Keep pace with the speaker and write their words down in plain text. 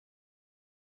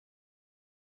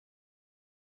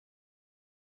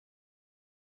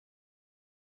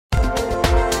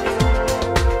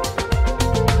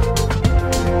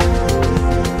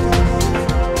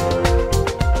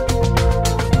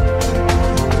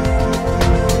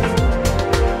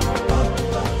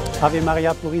Ave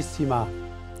Maria Purissima.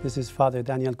 This is Father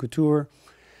Daniel Couture.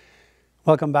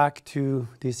 Welcome back to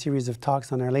this series of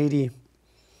talks on Our Lady.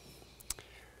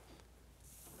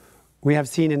 We have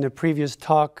seen in the previous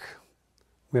talk,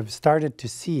 we have started to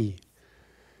see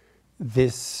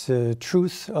this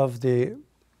truth of the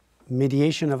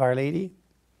mediation of Our Lady,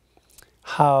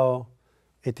 how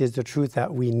it is the truth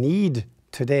that we need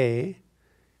today,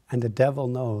 and the devil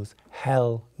knows,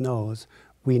 hell knows,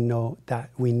 we know that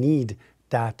we need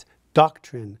that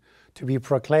doctrine to be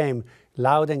proclaimed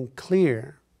loud and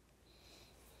clear.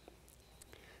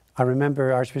 I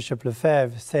remember Archbishop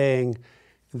Lefebvre saying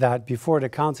that before the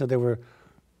council there were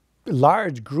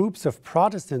large groups of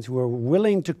Protestants who were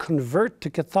willing to convert to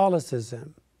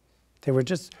Catholicism. They were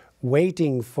just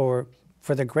waiting for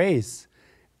the grace.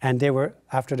 And they were,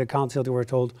 after the council, they were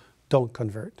told, don't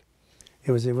convert.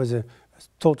 It was a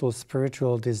total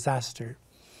spiritual disaster.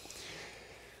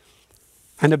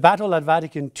 And the battle at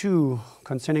Vatican II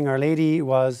concerning Our Lady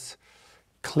was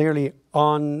clearly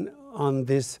on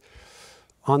this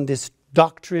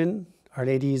doctrine, Our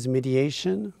Lady's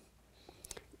mediation,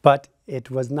 but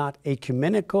it was not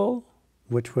ecumenical,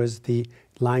 which was the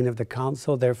line of the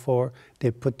council. Therefore, they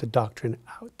put the doctrine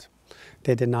out.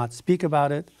 They did not speak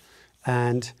about it,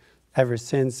 and ever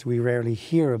since we rarely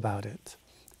hear about it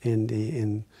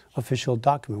in official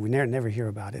document. We never hear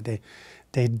about it.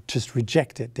 They just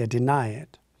reject it. They deny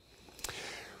it.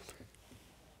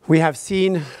 We have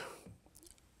seen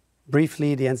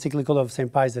briefly the encyclical of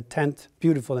St. Pius X,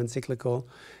 beautiful encyclical.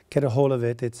 Get a hold of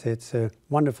it. It's a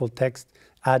wonderful text.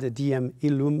 Ad Diem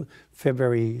Illum,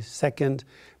 February 2nd,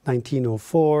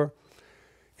 1904,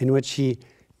 in which he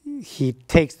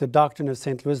takes the doctrine of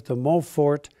St. Louis de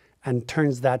Montfort and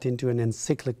turns that into an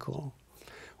encyclical,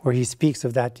 where he speaks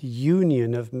of that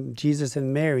union of Jesus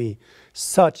and Mary,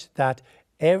 such that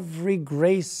every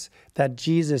grace that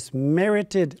Jesus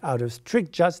merited out of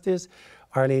strict justice,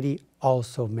 Our Lady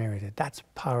also merited. That's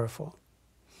powerful.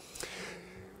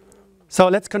 So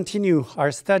let's continue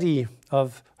our study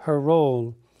of her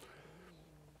role.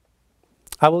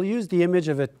 I will use the image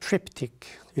of a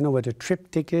triptych. You know what a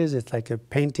triptych is? It's like a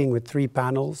painting with 3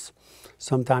 panels.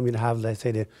 Sometimes you'll have, let's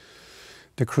say, the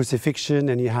crucifixion,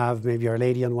 and you have maybe Our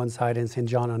Lady on one side and St.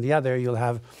 John on the other. You'll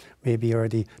have maybe or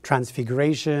the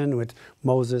Transfiguration with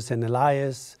Moses and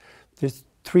Elias. This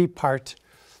 3-part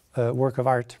work of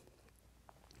art.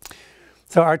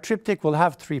 So our triptych will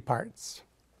have 3 parts.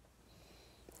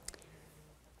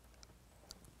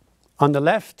 On the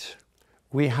left,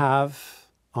 we have,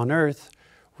 on earth,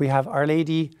 we have Our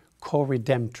Lady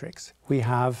co-redemptrix. We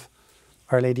have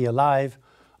Our Lady alive,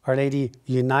 Our Lady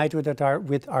united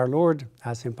with our Lord,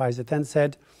 as St. Pius X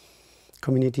said,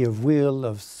 community of will,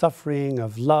 of suffering,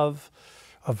 of love,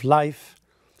 of life.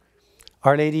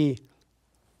 Our Lady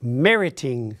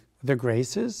meriting the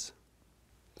graces.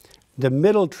 The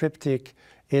middle triptych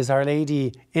is Our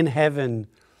Lady in heaven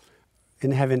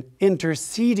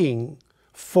interceding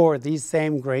for these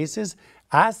same graces,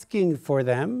 asking for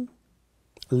them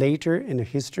later in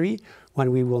history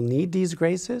when we will need these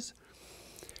graces.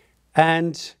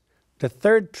 And the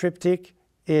third triptych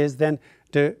is then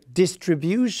the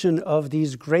distribution of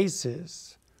these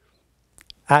graces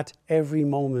at every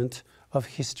moment of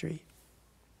history.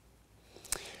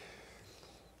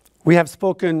 We have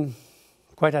spoken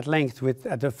quite at length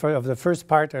of the first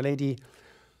part, Our Lady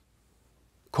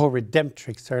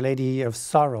co-redemptrix, Our Lady of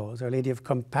sorrows, Our Lady of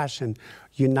compassion,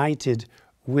 united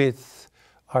with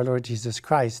our Lord Jesus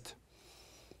Christ.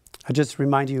 I just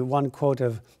remind you one quote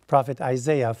of Prophet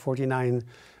Isaiah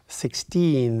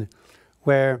 49:16,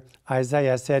 where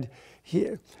Isaiah said,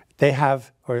 they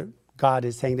have, or God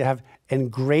is saying, they have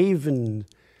engraven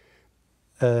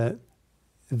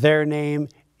their name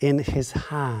in his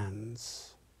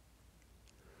hands.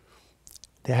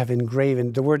 They have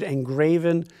engraven. The word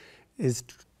engraven is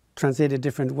translated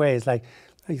different ways. Like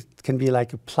it can be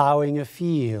like plowing a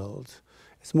field.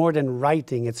 It's more than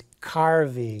writing, it's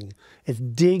carving, it's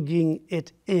digging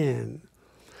it in.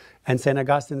 And St.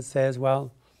 Augustine says,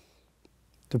 well,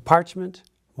 the parchment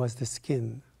was the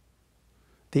skin,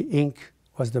 the ink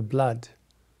was the blood,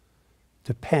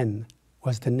 the pen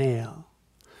was the nail.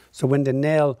 So when the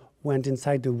nail went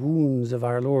inside the wounds of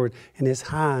our Lord, in his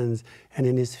hands and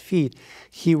in his feet,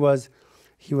 he was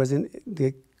in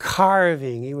the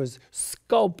carving, he was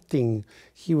sculpting,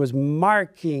 he was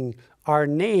marking our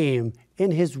name in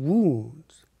his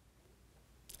wounds.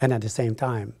 And at the same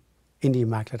time, in the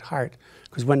Immaculate Heart.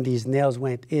 Because when these nails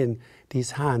went in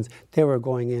these hands, they were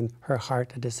going in her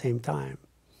heart at the same time.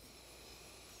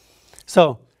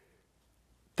 So,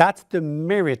 that's the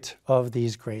merit of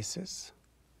these graces.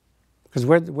 Because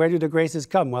where do the graces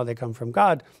come? Well, they come from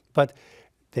God, but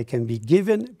They can be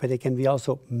given, but they can be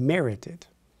also merited.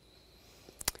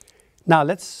 Now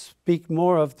let's speak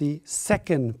more of the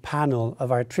second panel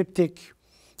of our triptych,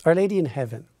 Our Lady in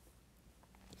Heaven.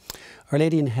 Our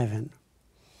Lady in Heaven.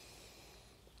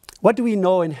 What do we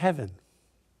know in heaven?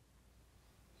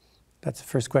 That's the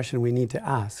first question we need to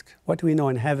ask. What do we know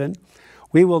in heaven?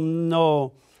 We will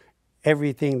know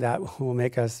everything that will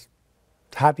make us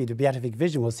happy. The beatific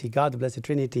vision, we'll see God, the Blessed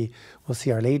Trinity, we'll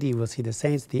see Our Lady, we'll see the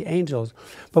saints, the angels.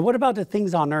 But what about the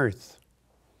things on earth?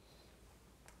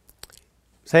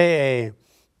 Say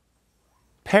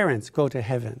parents go to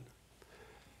heaven.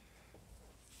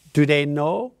 Do they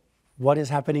know what is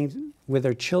happening with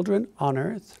their children on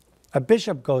earth? A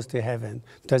bishop goes to heaven.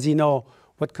 Does he know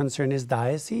what concern his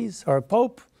diocese? Or a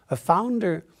pope, a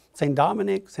founder, St.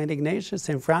 Dominic, St. Ignatius,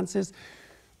 St. Francis?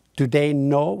 Do they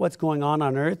know what's going on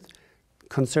earth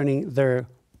concerning their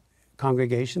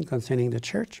congregation, concerning the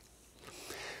church?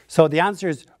 So the answer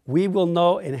is, we will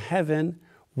know in heaven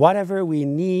whatever we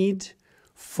need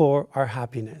for our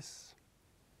happiness.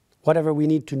 Whatever we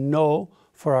need to know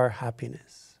for our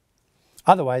happiness.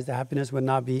 Otherwise, the happiness would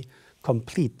not be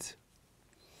complete.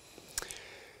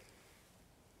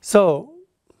 So,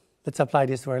 let's apply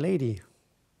this to Our Lady.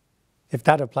 If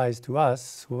that applies to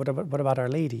us, what about Our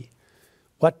Lady?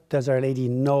 What does Our Lady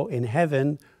know in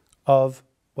heaven of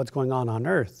what's going on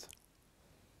earth?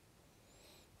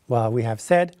 Well, we have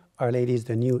said Our Lady is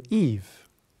the new Eve.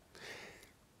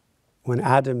 When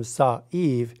Adam saw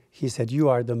Eve, he said, "You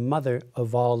are the mother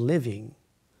of all living."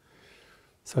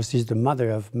 So she's the mother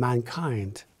of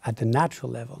mankind at the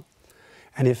natural level.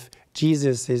 And if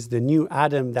Jesus is the new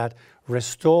Adam that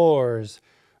restores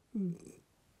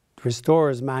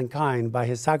mankind by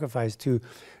his sacrifice to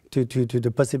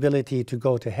the possibility to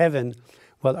go to heaven,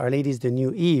 well, Our Lady is the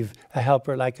new Eve, a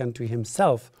helper like unto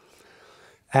himself.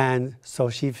 And so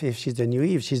if she's the new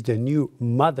Eve, she's the new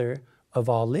mother of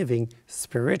all living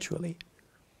spiritually.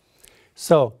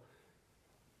 So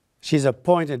she's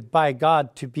appointed by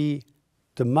God to be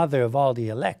the mother of all the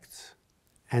elect.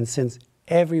 And since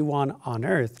everyone on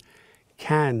earth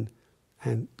can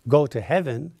and go to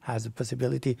heaven, has the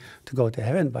possibility to go to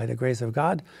heaven by the grace of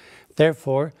God,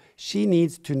 therefore she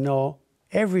needs to know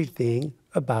everything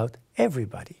about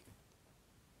everybody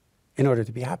in order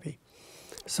to be happy.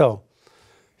 So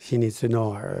she needs to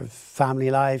know our family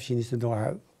life, she needs to know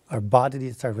our body,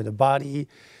 it starts with the body,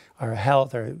 our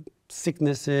health, our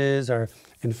sicknesses, our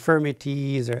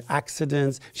infirmities, our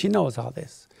accidents. She knows all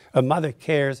this. A mother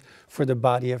cares for the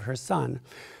body of her son,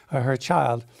 or her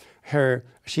child.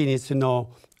 She needs to know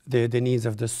the needs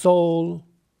of the soul,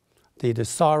 the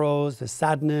sorrows, the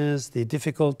sadness, the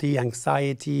difficulty,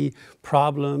 anxiety,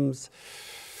 problems,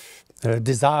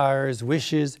 desires,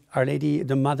 wishes. Our Lady,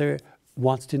 the mother,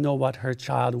 wants to know what her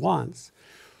child wants.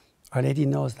 Our Lady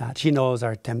knows that. She knows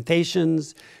our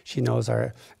temptations. She knows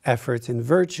our efforts in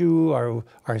virtue,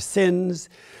 our sins.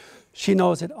 She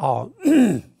knows it all.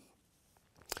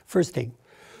 First thing,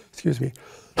 excuse me.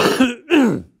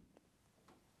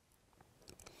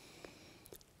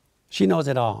 She knows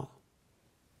it all.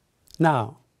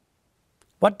 Now,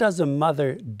 what does a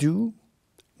mother do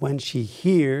when she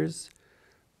hears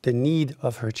the need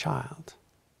of her child?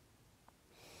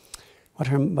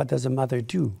 What does a mother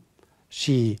do?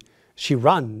 She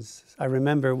runs. I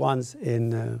remember once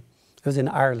it was in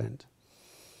Ireland.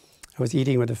 I was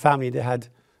eating with a family. They had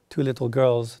two little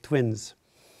girls, twins.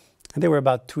 And they were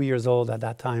about 2 years old at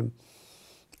that time.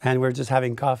 And we were just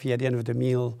having coffee at the end of the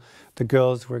meal. The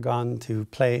girls were gone to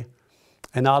play.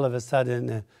 And all of a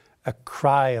sudden, a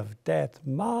cry of death,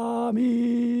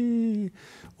 "Mommy!"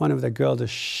 One of the girls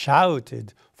just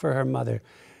shouted for her mother.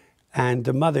 And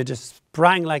the mother just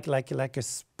sprang like a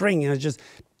spring, just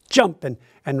jumped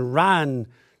and ran.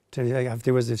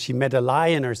 She met a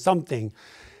lion or something.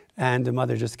 And the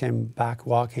mother just came back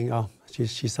walking. Oh,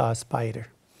 she saw a spider.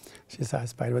 She saw a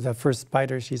spider. It was the first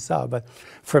spider she saw. But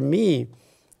for me,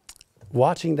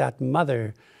 watching that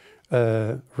mother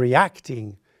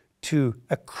reacting to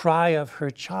a cry of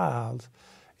her child,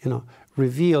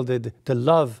 revealed the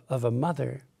love of a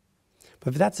mother.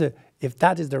 But if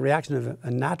that is the reaction of a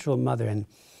natural mother, and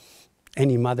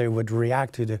any mother would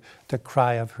react to the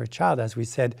cry of her child, as we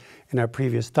said in our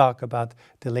previous talk about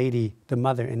the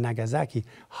mother in Nagasaki,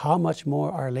 how much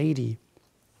more Our Lady?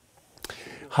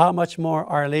 How much more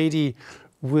Our Lady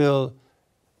will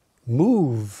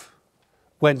move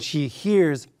when she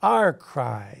hears our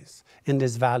cries in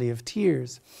this valley of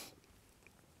tears?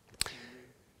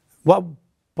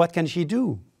 What can she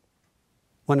do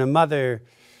when a mother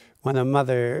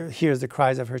hears the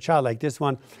cries of her child like this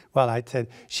one? Well, I said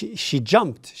she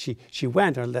jumped, she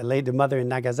went, or the mother in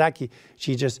Nagasaki,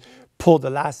 she just pulled the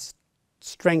last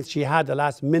strength she had, the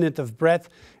last minute of breath,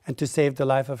 and to save the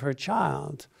life of her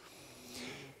child.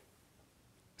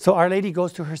 So Our Lady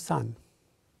goes to her son.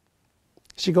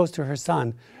 She goes to her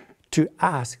son to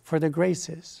ask for the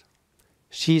graces.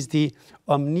 She's the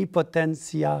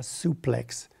omnipotentia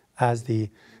supplex, as the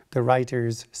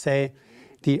writers say,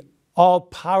 the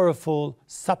all-powerful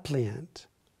suppliant.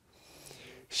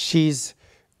 She's,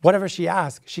 whatever she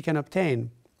asks, she can obtain.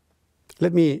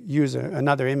 Let me use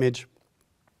another image.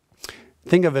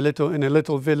 Think of in a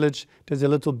little village, there's a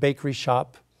little bakery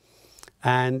shop,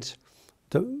 and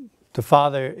the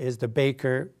father is the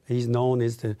baker. He's known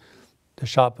as the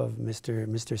shop of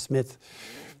Mr. Smith.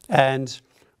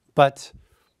 But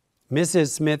Mrs.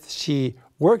 Smith, she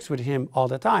works with him all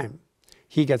the time.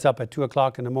 He gets up at 2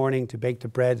 o'clock in the morning to bake the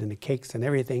bread and the cakes and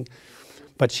everything.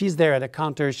 But she's there at the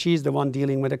counter. She's the one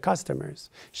dealing with the customers.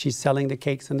 She's selling the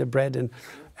cakes and the bread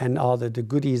and all the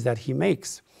goodies that he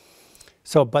makes.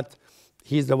 So, but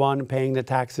he's the one paying the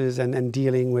taxes and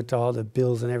dealing with all the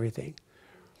bills and everything.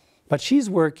 But she's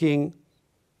working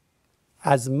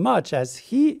as much as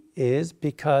he is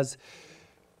because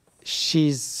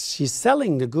she's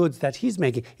selling the goods that he's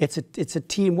making. It's a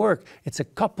teamwork. It's a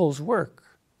couple's work,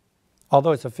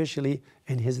 although it's officially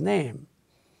in his name.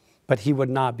 But he would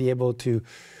not be able to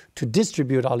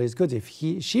distribute all his goods if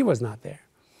she was not there.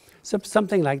 So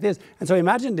something like this. And so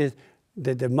imagine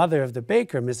the mother of the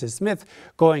baker, Mrs. Smith,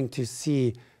 going to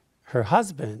see her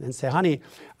husband and say, honey,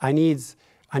 I need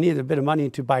a bit of money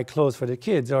to buy clothes for the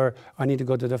kids, or I need to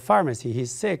go to the pharmacy,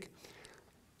 he's sick.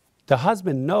 The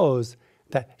husband knows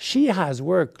that she has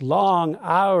worked long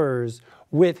hours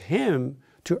with him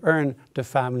to earn the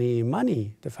family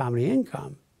money, the family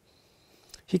income.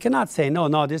 He cannot say,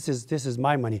 no, this is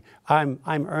my money. I'm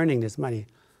earning this money.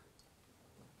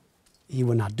 He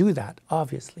will not do that,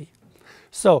 obviously.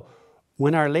 So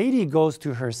when Our Lady goes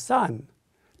to her son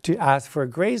to ask for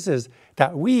graces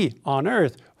that we on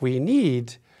earth, we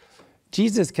need,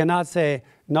 Jesus cannot say,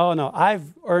 no,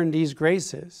 I've earned these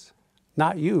graces,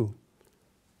 not you.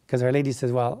 Because Our Lady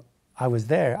says, well, I was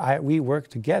there. We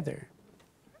worked together.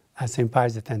 As St.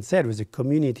 Pius X said, it was a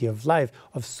community of life,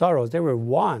 of sorrows. They were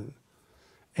one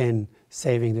in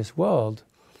saving this world.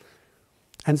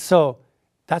 And so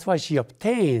that's why she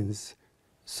obtains.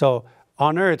 So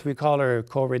on earth, we call her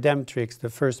co-redemptrix, the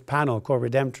first panel,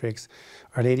 co-redemptrix,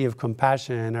 Our Lady of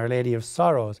Compassion, Our Lady of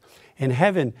Sorrows. In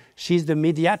heaven, she's the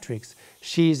mediatrix.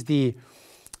 She's the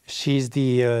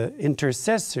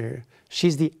intercessor.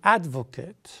 She's the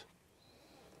advocate.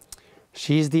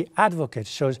 She's the advocate.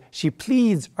 She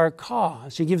pleads our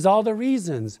cause. She gives all the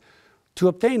reasons to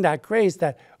obtain that grace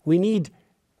that we need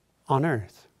on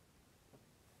earth.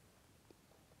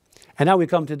 And now we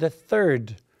come to the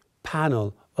third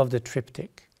panel of the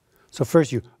triptych. So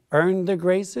first you earn the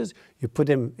graces, you put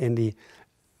them in the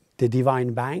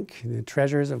divine bank, in the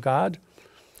treasures of God.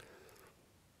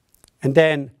 And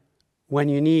then when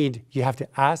you need, you have to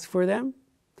ask for them.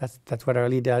 That's what Our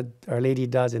Lady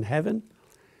does in heaven.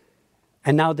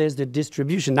 And now there's the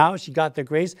distribution. Now she got the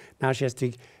grace, now she has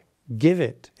to give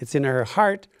it. It's in her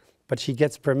heart, but she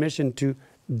gets permission to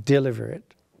deliver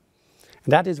it.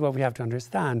 And that is what we have to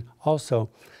understand also,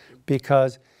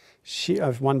 because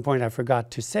at one point I forgot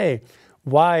to say,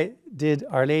 why did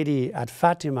Our Lady at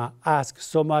Fatima ask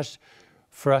so much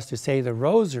for us to say the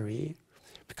rosary?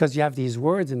 Because you have these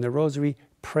words in the rosary,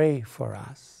 pray for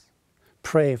us.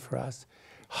 Pray for us.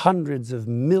 Hundreds of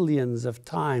millions of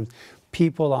times,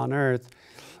 people on earth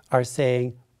are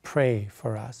saying, pray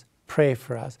for us, pray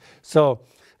for us. So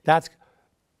that's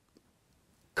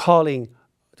calling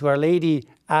to Our Lady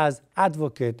as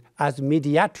advocate, as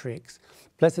mediatrix.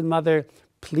 Blessed Mother,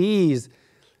 please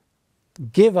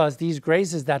give us these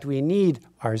graces that we need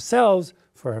ourselves,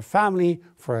 for our family,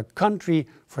 for our country,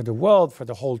 for the world, for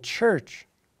the whole church.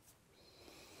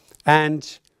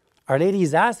 And Our Lady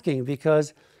is asking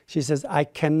because she says, I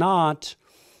cannot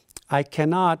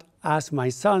ask my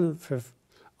son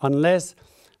unless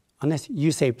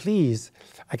you say please.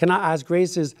 I cannot ask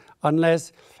graces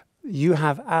unless you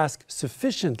have asked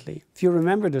sufficiently. If you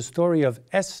remember the story of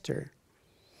Esther,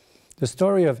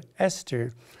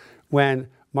 when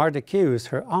Mardochaeus,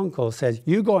 her uncle, says,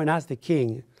 you go and ask the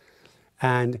king,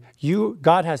 and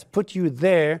God has put you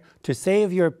there to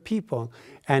save your people.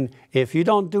 And if you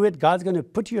don't do it, God's going to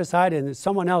put you aside and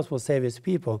someone else will save his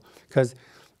people, because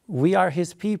we are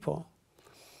his people.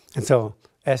 And so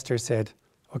Esther said,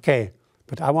 okay,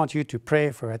 but I want you to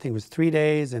pray for, I think it was 3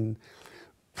 days, and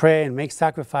pray and make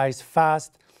sacrifice,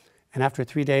 fast. And after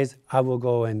 3 days, I will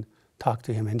go and talk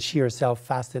to him. And she herself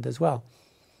fasted as well.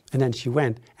 And then she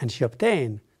went and she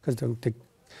obtained, because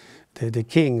the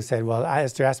king said, well,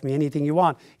 Esther, ask me anything you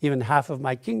want, even half of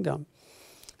my kingdom.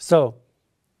 So,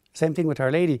 same thing with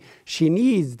Our Lady. She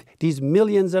needs these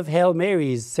millions of Hail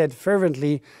Marys said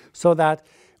fervently so that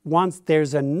once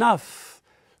there's enough,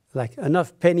 like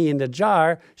enough penny in the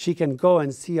jar, she can go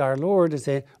and see our Lord and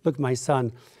say, look, my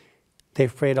son,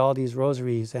 they've prayed all these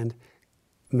rosaries and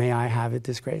may I have it,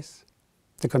 this grace?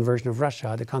 The conversion of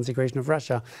Russia, the consecration of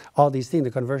Russia, all these things,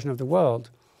 the conversion of the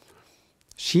world.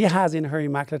 She has in her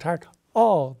Immaculate Heart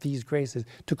all these graces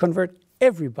to convert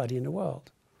everybody in the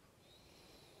world.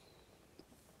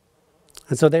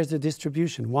 And so there's the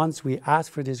distribution. Once we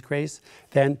ask for this grace,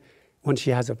 then when she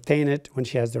has obtained it, when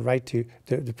she has the right to,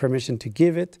 the permission to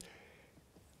give it,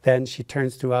 then she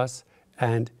turns to us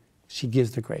and she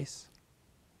gives the grace.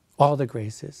 All the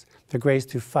graces. The grace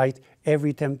to fight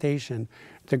every temptation.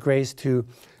 The grace to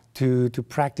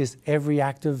practice every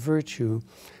act of virtue.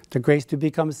 The grace to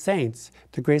become saints,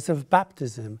 the grace of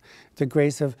baptism, the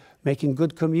grace of making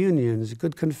good communions,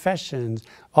 good confessions,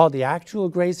 all the actual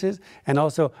graces, and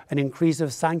also an increase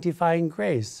of sanctifying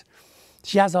grace.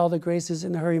 She has all the graces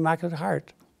in her Immaculate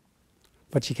Heart,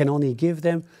 but she can only give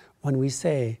them when we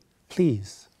say,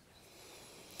 please.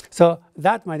 So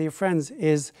that, my dear friends,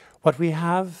 is what we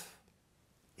have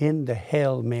in the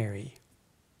Hail Mary,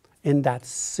 in that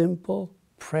simple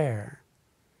prayer.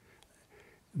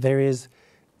 There's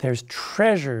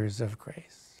treasures of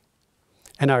grace.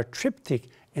 And our triptych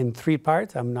in 3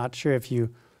 parts, I'm not sure if you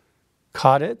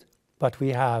caught it, but we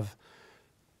have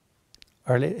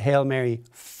our Hail Mary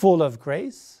full of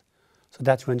grace. So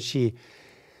that's when she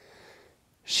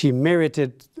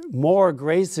merited more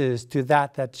graces to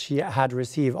that she had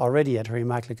received already at her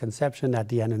Immaculate Conception, at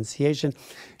the Annunciation.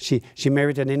 She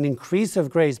merited an increase of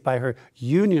grace by her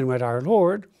union with our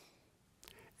Lord.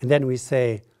 And then we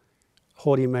say,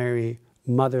 Holy Mary,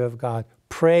 Mother of God,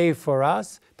 pray for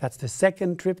us. That's the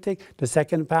second triptych, the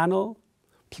second panel.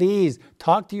 Please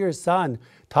talk to your Son.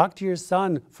 Talk to your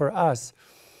Son for us.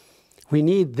 We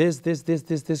need this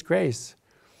grace.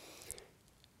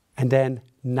 And then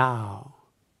now.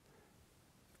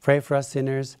 Pray for us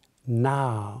sinners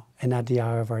now and at the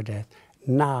hour of our death.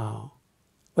 Now.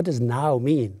 What does now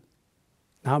mean?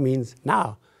 Now means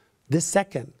now. This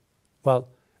second. Well,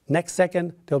 next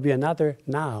second there'll be another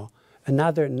now.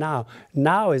 Another now.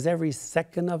 Now is every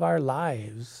second of our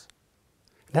lives.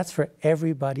 That's for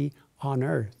everybody on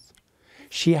earth.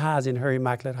 She has in her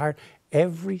Immaculate Heart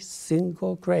every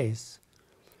single grace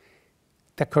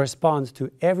that corresponds to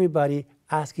everybody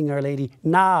asking Our Lady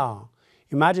now.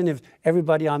 Imagine if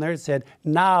everybody on earth said,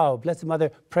 now, Blessed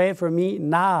Mother, pray for me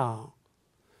now.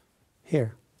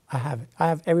 Here, I have it. I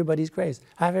have everybody's grace.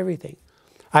 I have everything.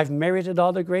 I've merited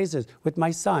all the graces with my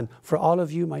Son for all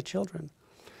of you, my children.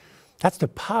 That's the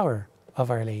power of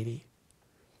Our Lady.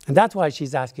 And that's why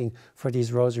she's asking for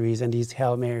these rosaries and these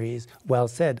Hail Marys. Well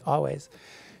said, always.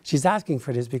 She's asking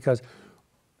for this because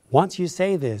once you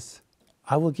say this,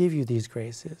 I will give you these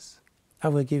graces. I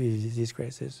will give you these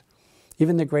graces.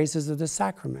 Even the graces of the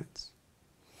sacraments.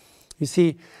 You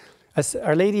see,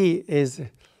 Our Lady is,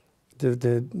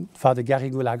 the Father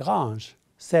Garrigou-Lagrange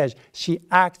says, she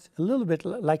acts a little bit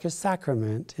like a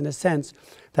sacrament in a sense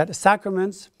that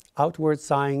sacraments, outward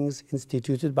signs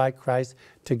instituted by Christ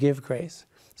to give grace.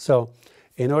 So,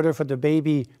 in order for the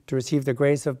baby to receive the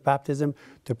grace of baptism,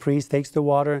 the priest takes the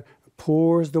water,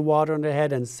 pours the water on the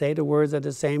head and say the words at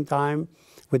the same time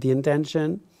with the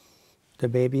intention, the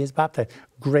baby is baptized.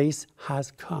 Grace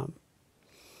has come.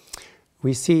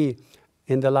 We see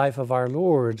in the life of our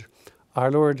Lord,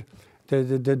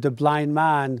 the blind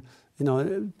man, you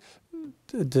know,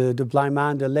 the blind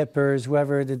man, the lepers,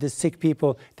 whoever, the sick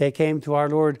people, they came to our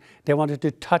Lord. They wanted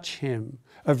to touch him.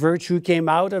 A virtue came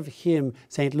out of him,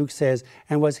 St. Luke says,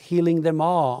 and was healing them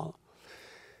all.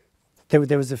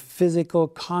 There was a physical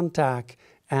contact,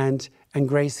 and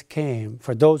grace came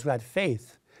for those who had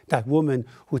faith. That woman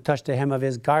who touched the hem of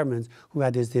his garments, who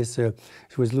had who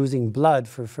was losing blood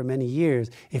for many years.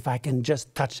 If I can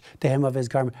just touch the hem of his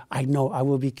garment, I know I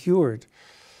will be cured.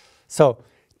 So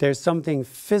there's something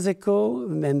physical,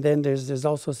 and then there's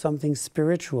also something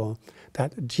spiritual.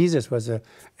 That Jesus was an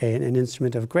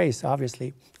instrument of grace,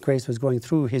 obviously. Grace was going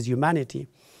through his humanity.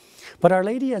 But Our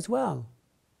Lady as well.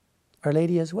 Our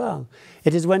Lady as well.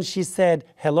 It is when she said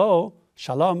hello,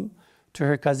 shalom, to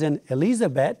her cousin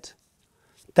Elizabeth,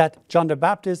 that John the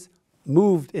Baptist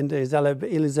moved into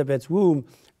Elizabeth's womb,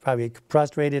 probably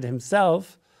prostrated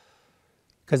himself,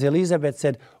 because Elizabeth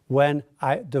said, when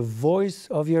the voice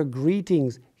of your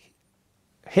greetings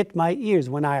hit my ears,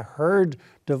 when I heard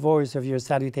the voice of your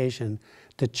salutation,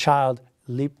 the child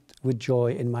leaped with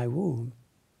joy in my womb.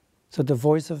 So the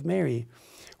voice of Mary.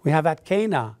 We have at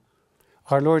Cana,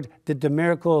 our Lord did the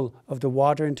miracle of the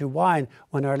water into wine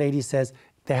when Our Lady says,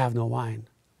 they have no wine.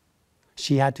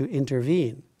 she had to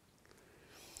intervene.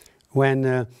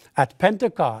 When at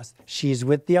Pentecost, she's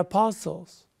with the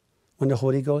apostles when the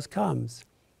Holy Ghost comes.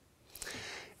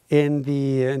 In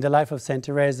the life of Saint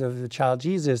Therese of the Child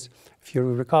Jesus, if you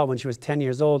recall, when she was 10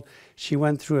 years old, she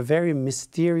went through a very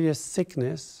mysterious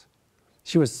sickness.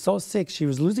 She was so sick, she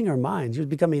was losing her mind. She was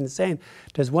becoming insane.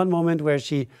 There's one moment where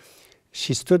she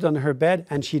stood on her bed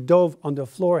and she dove on the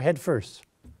floor head first.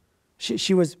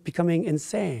 She was becoming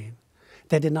insane.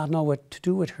 They did not know what to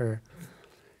do with her.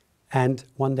 And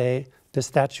one day, the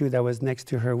statue that was next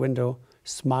to her window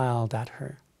smiled at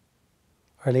her.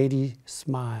 Our Lady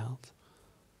smiled.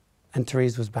 And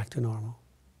Therese was back to normal.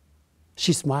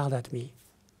 She smiled at me.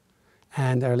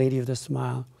 And Our Lady of the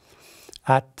Smile.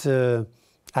 At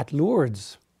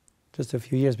Lourdes, just a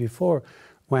few years before,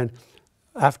 when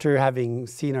after having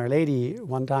seen Our Lady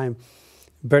one time,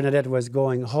 Bernadette was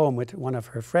going home with one of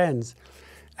her friends,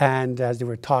 and as they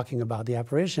were talking about the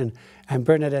apparition, and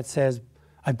Bernadette says,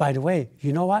 by the way,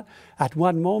 you know what? At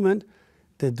one moment,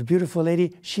 the beautiful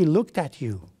lady, she looked at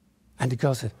you. And the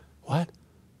girl said, what?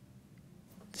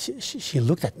 She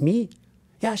looked at me?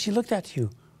 Yeah, she looked at you.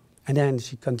 And then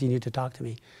she continued to talk to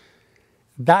me.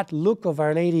 That look of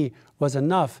Our Lady was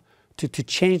enough to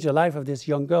change the life of this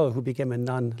young girl who became a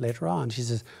nun later on. She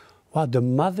says, wow, the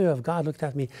Mother of God looked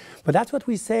at me. But that's what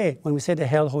we say when we say the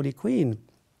Hail, Holy Queen.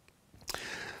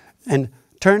 And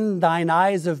turn thine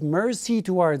eyes of mercy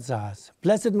towards us.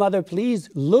 Blessed Mother, please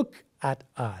look at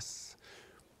us.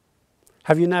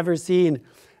 Have you never seen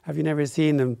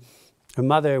a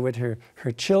mother with her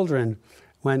children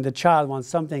when the child wants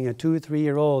something, a 2 or 3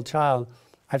 year old child?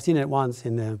 I've seen it once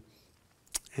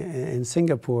in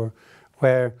Singapore,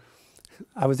 where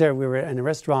I was there. We were in a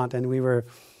restaurant, and we were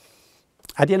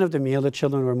at the end of the meal. The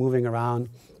children were moving around,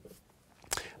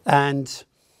 and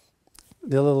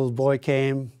the little boy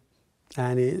came,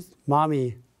 and he's,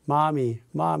 "Mommy, mommy,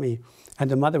 mommy,"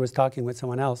 and the mother was talking with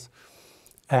someone else,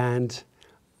 and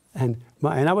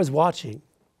I was watching,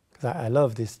 because I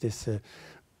love this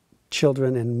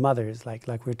children and mothers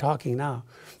like we're talking now.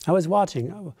 I was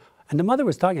watching, and the mother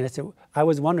was talking. I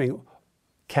was wondering,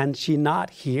 can she not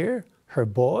hear her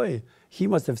boy? He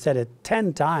must have said it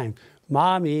 10 times,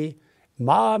 "Mommy,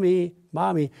 mommy,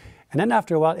 mommy." And then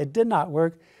after a while, it did not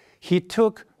work. He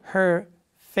took her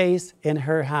face in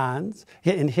her hands,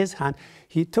 in his hand.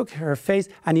 He took her face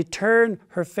and he turned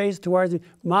her face towards me.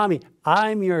 "Mommy,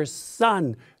 I'm your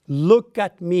son. Look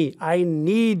at me. I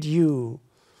need you."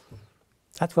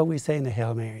 That's what we say in the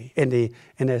Hail Mary, in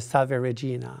the Salve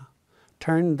Regina.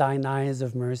 Turn thine eyes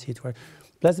of mercy toward.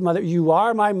 Blessed Mother, you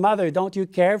are my mother. Don't you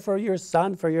care for your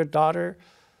son, for your daughter?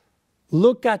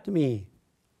 Look at me,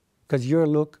 because your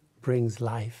look brings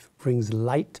life, brings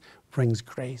light, brings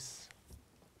grace.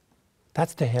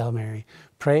 That's the Hail Mary.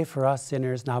 Pray for us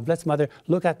sinners now. Blessed Mother,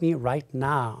 look at me right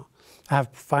now. I have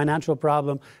a financial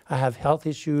problem. I have health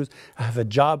issues. I have a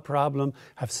job problem.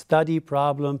 I have study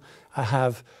problem. I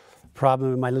have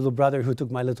problem with my little brother who took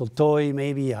my little toy,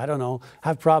 maybe. I don't know. I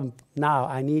have a problem now.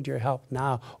 I need your help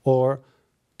now. Or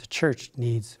the church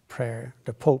needs prayer.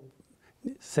 The Pope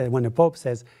said, when the Pope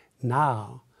says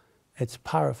now, it's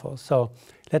powerful. So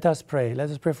let us pray. Let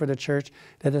us pray for the church.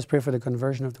 Let us pray for the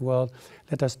conversion of the world.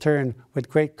 Let us turn with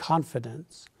great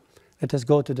confidence. Let us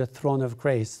go to the throne of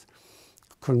grace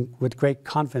with great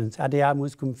confidence.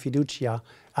 Adeamus cum fiducia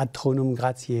ad thronum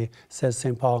gratiae, says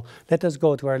St. Paul. Let us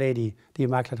go to Our Lady, the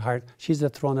Immaculate Heart. She's the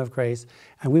throne of grace,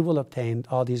 and we will obtain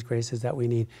all these graces that we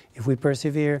need if we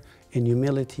persevere in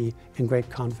humility, in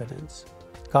great confidence.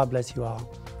 God bless you all.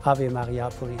 Ave Maria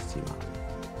Purissima.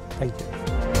 Thank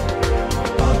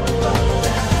you.